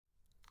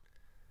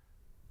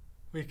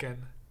we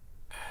can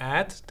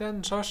add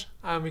tensors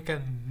and we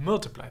can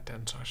multiply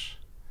tensors.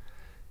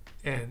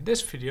 In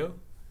this video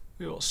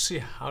we will see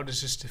how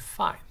this is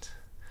defined.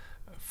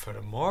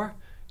 Furthermore,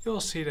 you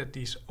will see that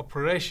these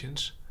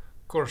operations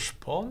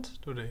correspond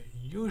to the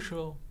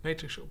usual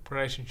matrix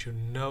operations you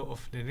know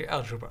of linear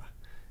algebra,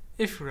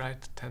 if you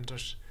write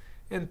tensors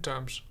in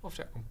terms of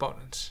their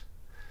components.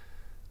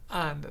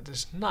 And that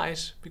is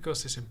nice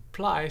because this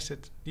implies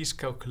that these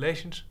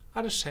calculations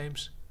are the same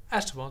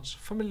as the ones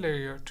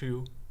familiar to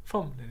you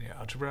from linear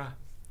algebra.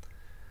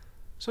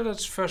 So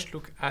let's first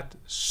look at the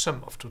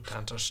sum of two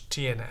tensors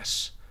t and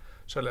s.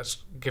 So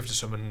let's give the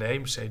sum a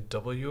name, say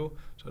w.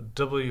 So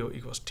w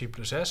equals t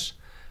plus s.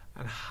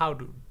 And how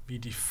do we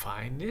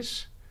define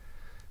this?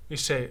 We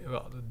say,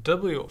 well, the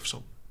w of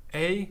some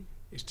a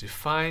is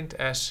defined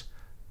as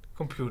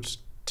compute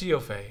t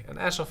of a and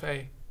s of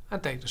a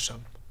and take the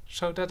sum.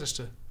 So that is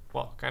the,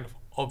 well, kind of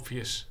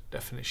obvious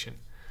definition.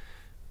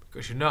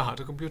 Because you know how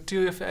to compute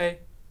t of a,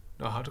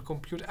 know how to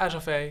compute s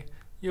of a,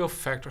 you have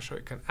vectors so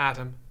you can add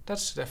them.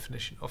 That's the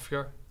definition of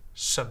your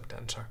sum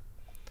tensor.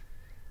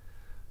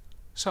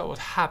 So what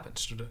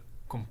happens to the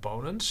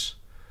components?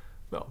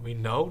 Well, we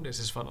know, this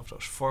is one of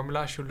those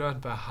formulas you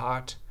learned by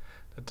heart,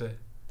 that the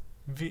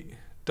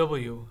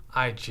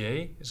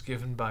Wij is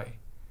given by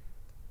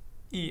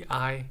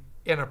Ei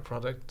inner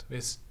product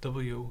with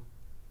Wij.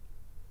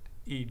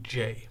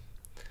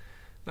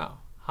 Now,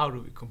 how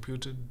do we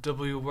compute the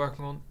W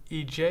working on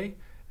Ej?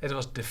 It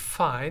was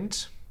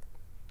defined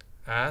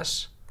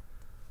as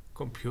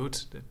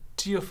compute the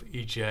T of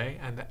Ej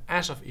and the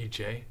S of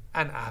Ej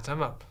and add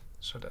them up.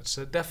 So that's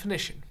the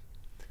definition.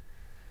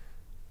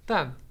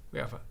 Then we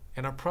have an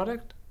inner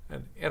product,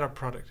 and inner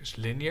product is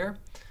linear.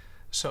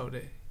 So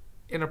the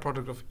inner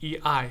product of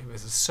Ei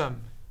with the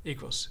sum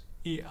equals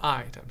Ei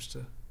times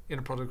the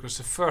inner product with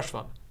the first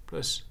one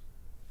plus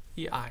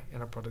Ei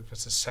inner product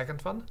with the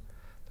second one.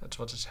 That's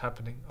what is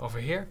happening over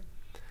here.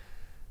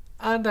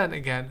 And then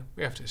again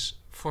we have this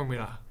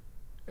formula,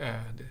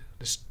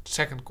 the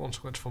second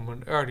consequence from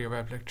an earlier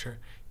web lecture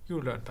you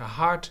learned by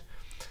heart.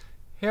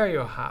 Here you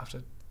have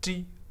the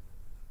Tij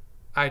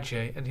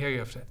and here you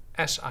have the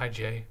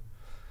Sij.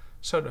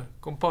 So the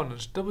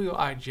components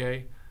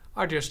Wij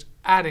are just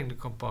adding the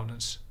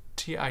components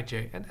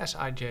Tij and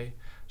Sij.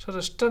 So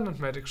the standard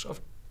matrix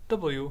of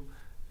W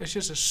is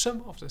just a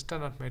sum of the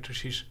standard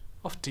matrices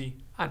of T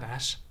and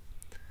S.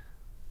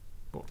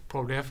 We'll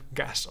probably have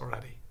guessed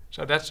already.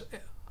 So that's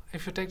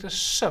if you take the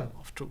sum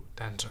of two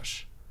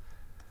tensors.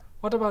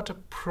 What about the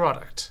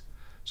product?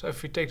 So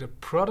if we take the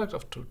product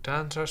of two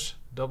tensors,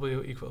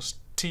 W equals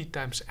T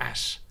times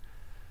S.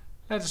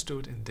 Let us do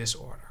it in this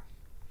order.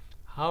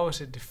 How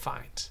is it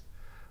defined?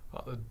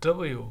 Well, the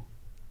W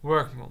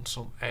working on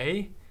some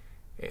A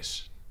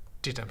is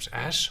T times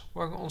S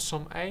working on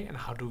some A. And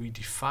how do we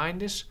define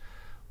this?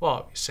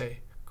 Well, we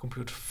say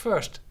compute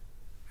first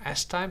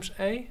S times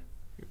A.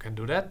 You can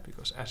do that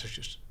because S is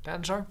just a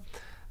tensor.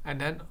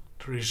 And then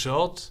the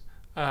result,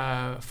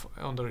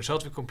 on the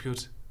result we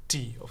compute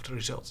T of the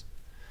result.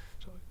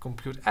 So we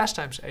compute S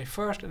times A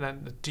first and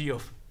then the T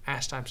of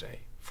S times A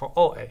for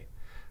all A.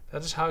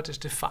 That is how it is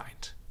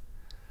defined.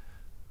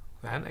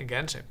 Then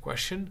again, same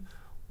question.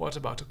 What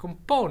about the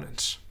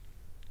components?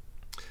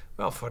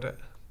 Well, for the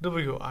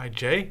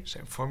Wij,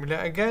 same formula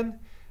again.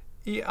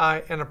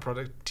 Ei inner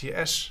product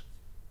Ts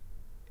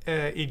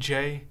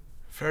Ej,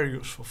 very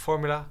useful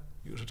formula.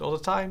 Use it all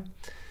the time.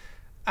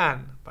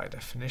 And by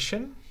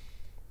definition,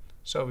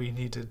 so we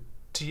need the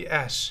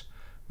Ts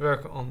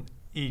working on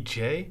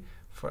Ej.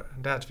 For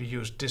that we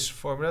use this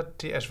formula.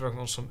 Ts working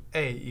on some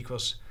A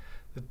equals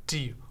the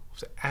T of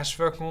the S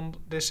working on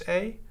this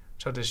A.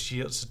 So this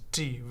yields the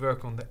T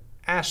working on the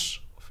S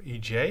of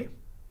Ej.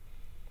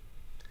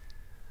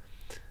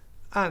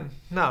 And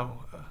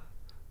now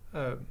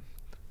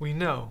we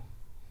know,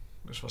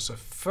 this was the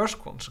first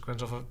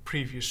consequence of a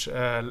previous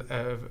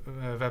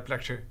web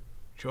lecture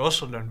you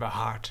also learned by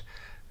heart,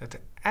 that the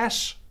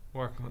S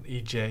working on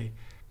Ej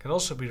can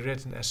also be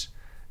written as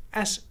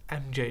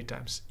Smj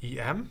times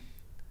Em.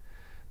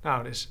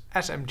 Now this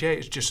Smj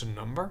is just a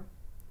number,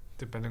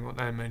 depending on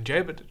M and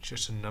J, but it's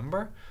just a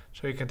number,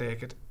 so you can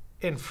take it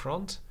in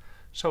front.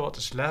 So what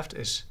is left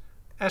is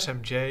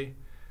Smj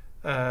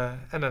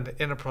and then the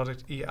inner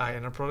product Ei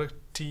inner product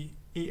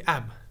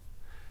Tem.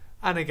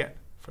 And again,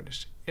 for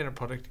this inner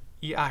product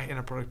Ei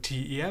inner product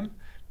Tem,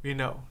 we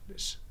know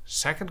this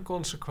second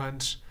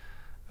consequence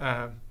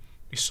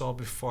we saw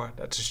before,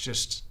 that is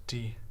just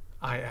Tim.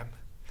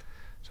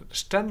 So the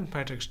standard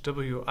matrix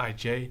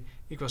Wij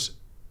equals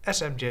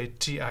Smj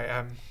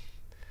Tim,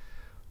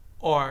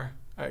 or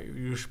you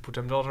usually put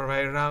them the other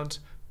way around.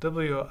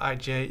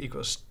 Wij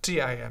equals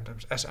Tim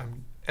times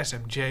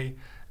Smj,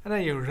 and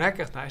then you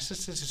recognize that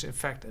this is in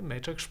fact a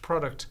matrix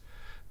product.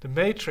 The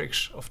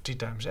matrix of T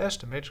times S,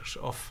 the matrix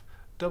of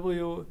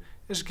W,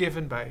 is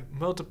given by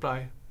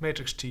multiply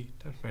matrix T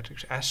times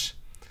matrix S.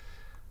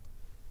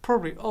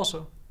 Probably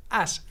also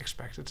as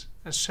expected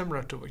and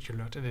similar to what you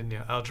learned in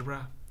linear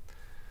algebra.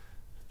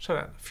 So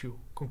then a few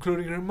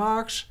concluding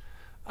remarks.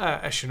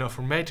 As you know,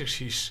 for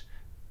matrices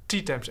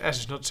t times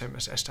s is not the same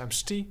as s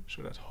times t,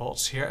 so that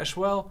holds here as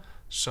well.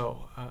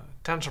 So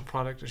tensor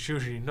product is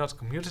usually not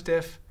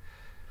commutative.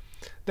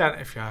 Then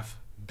if you have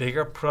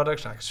bigger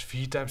products like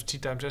v times t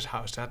times s,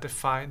 how is that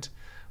defined?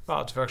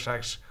 Well, it works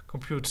like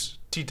compute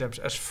t times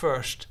s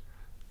first.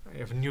 You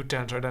have a new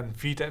tensor, then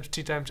v times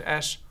t times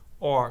s,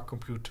 or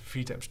compute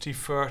v times t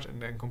first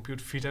and then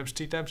compute v times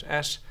t times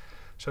s.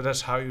 So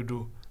that's how you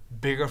do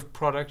bigger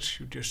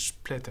products. You just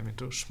split them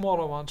into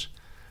smaller ones.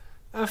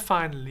 And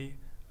finally,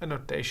 a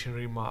notation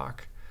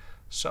remark.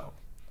 So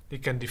we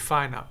can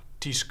define now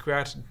t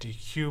squared, t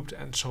cubed,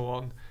 and so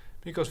on,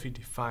 because we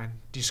define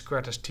t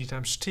squared as t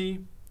times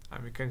t,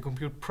 and we can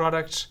compute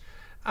products,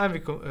 and we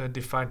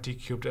define t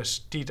cubed as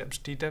t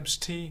times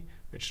t,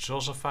 which is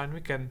also fine.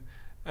 We can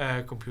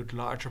compute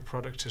larger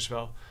products as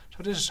well.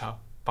 So this is how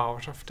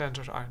powers of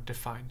tensors are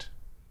defined.